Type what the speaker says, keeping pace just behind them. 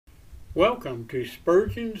Welcome to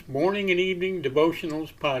Spurgeon's Morning and Evening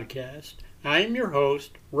Devotionals podcast. I am your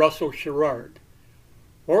host, Russell Sherrard.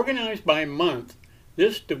 Organized by month,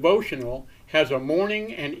 this devotional has a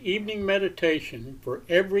morning and evening meditation for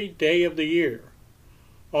every day of the year.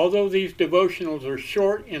 Although these devotionals are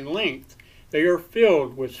short in length, they are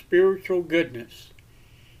filled with spiritual goodness.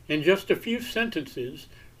 In just a few sentences,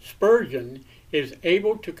 Spurgeon is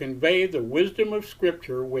able to convey the wisdom of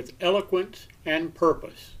Scripture with eloquence and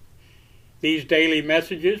purpose. These daily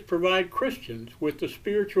messages provide Christians with the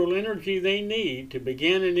spiritual energy they need to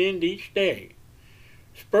begin and end each day.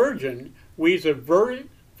 Spurgeon weaves a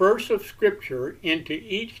verse of Scripture into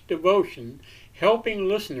each devotion, helping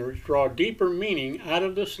listeners draw deeper meaning out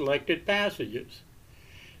of the selected passages.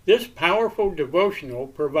 This powerful devotional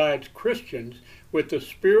provides Christians with the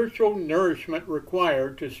spiritual nourishment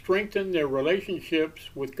required to strengthen their relationships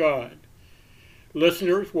with God.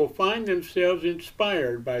 Listeners will find themselves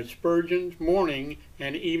inspired by Spurgeon's morning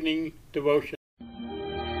and evening devotion.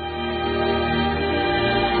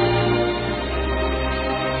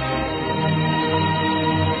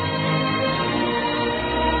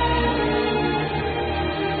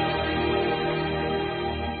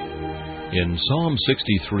 In Psalm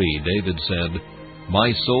 63, David said,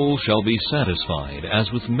 "My soul shall be satisfied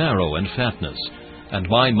as with marrow and fatness, and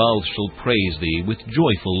my mouth shall praise thee with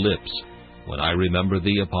joyful lips, when I remember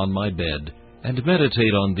thee upon my bed, and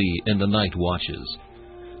meditate on thee in the night watches."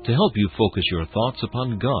 To help you focus your thoughts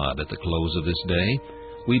upon God at the close of this day,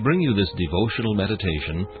 we bring you this devotional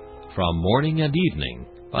meditation from Morning and Evening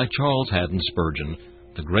by Charles Haddon Spurgeon,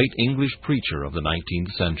 the great English preacher of the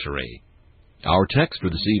 19th century. Our text for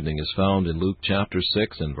this evening is found in Luke chapter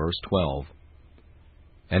 6 and verse 12.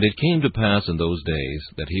 "And it came to pass in those days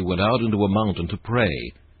that he went out into a mountain to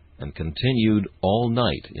pray, and continued all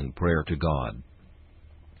night in prayer to God."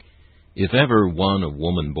 If ever one of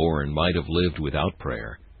woman born might have lived without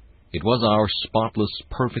prayer, it was our spotless,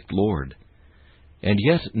 perfect Lord. And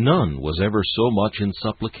yet none was ever so much in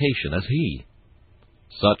supplication as he.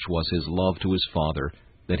 Such was his love to his Father,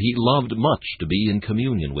 that he loved much to be in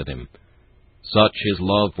communion with him. Such his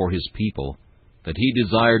love for his people, that he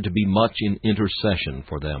desired to be much in intercession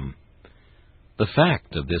for them. The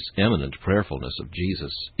fact of this eminent prayerfulness of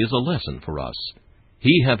Jesus is a lesson for us.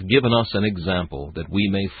 He hath given us an example that we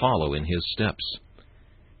may follow in his steps.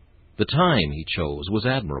 The time he chose was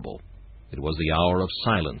admirable. It was the hour of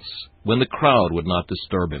silence, when the crowd would not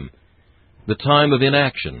disturb him, the time of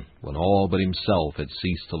inaction, when all but himself had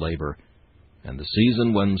ceased to labor, and the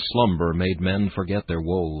season when slumber made men forget their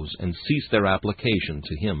woes and cease their application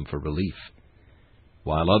to him for relief.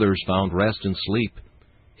 While others found rest in sleep,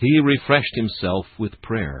 he refreshed himself with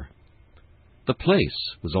prayer. The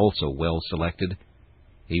place was also well selected.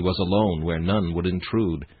 He was alone where none would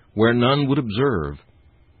intrude, where none would observe.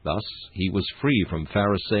 Thus he was free from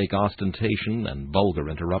Pharisaic ostentation and vulgar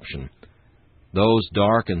interruption. Those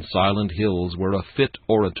dark and silent hills were a fit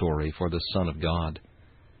oratory for the Son of God.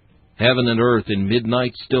 Heaven and earth in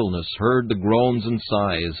midnight stillness heard the groans and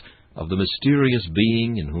sighs of the mysterious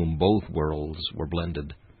being in whom both worlds were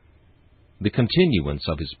blended. The continuance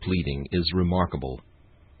of his pleading is remarkable.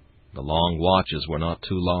 The long watches were not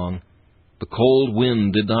too long. The cold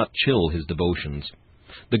wind did not chill his devotions.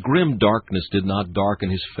 The grim darkness did not darken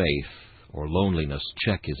his faith, or loneliness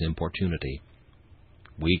check his importunity.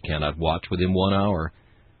 We cannot watch with him 1 hour,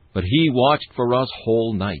 but he watched for us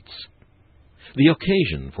whole nights. The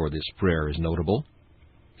occasion for this prayer is notable.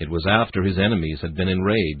 It was after his enemies had been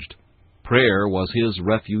enraged. Prayer was his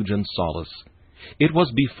refuge and solace. It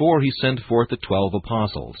was before he sent forth the 12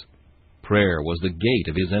 apostles. Prayer was the gate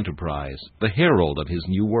of his enterprise, the herald of his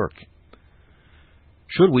new work.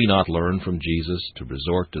 Should we not learn from Jesus to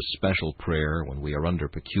resort to special prayer when we are under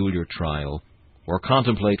peculiar trial, or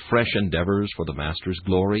contemplate fresh endeavors for the Master's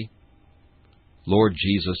glory? Lord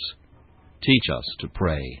Jesus, teach us to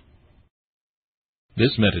pray.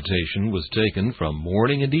 This meditation was taken from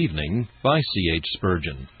Morning and Evening by C.H.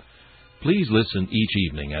 Spurgeon. Please listen each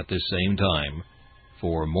evening at this same time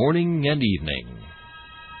for Morning and Evening.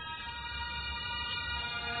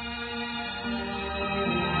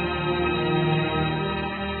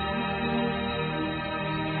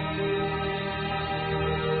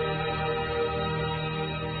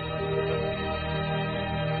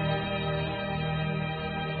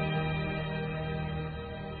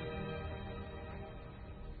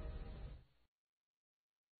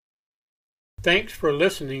 Thanks for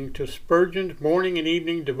listening to Spurgeon's Morning and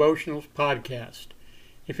Evening Devotionals podcast.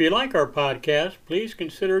 If you like our podcast, please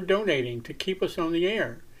consider donating to keep us on the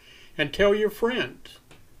air, and tell your friends.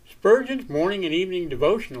 Spurgeon's Morning and Evening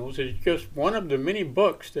Devotionals is just one of the many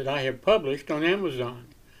books that I have published on Amazon.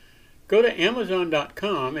 Go to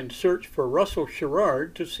Amazon.com and search for Russell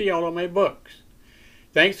Sherrard to see all of my books.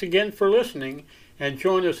 Thanks again for listening, and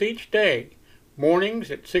join us each day,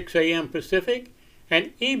 mornings at 6 a.m. Pacific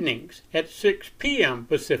and evenings at 6 p.m.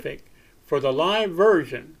 Pacific for the live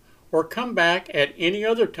version, or come back at any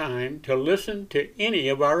other time to listen to any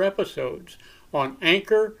of our episodes on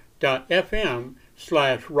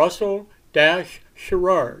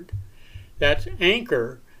anchor.fm/Russell-Sherrard. That's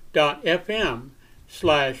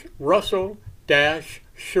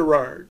anchor.fm/Russell-Sherrard.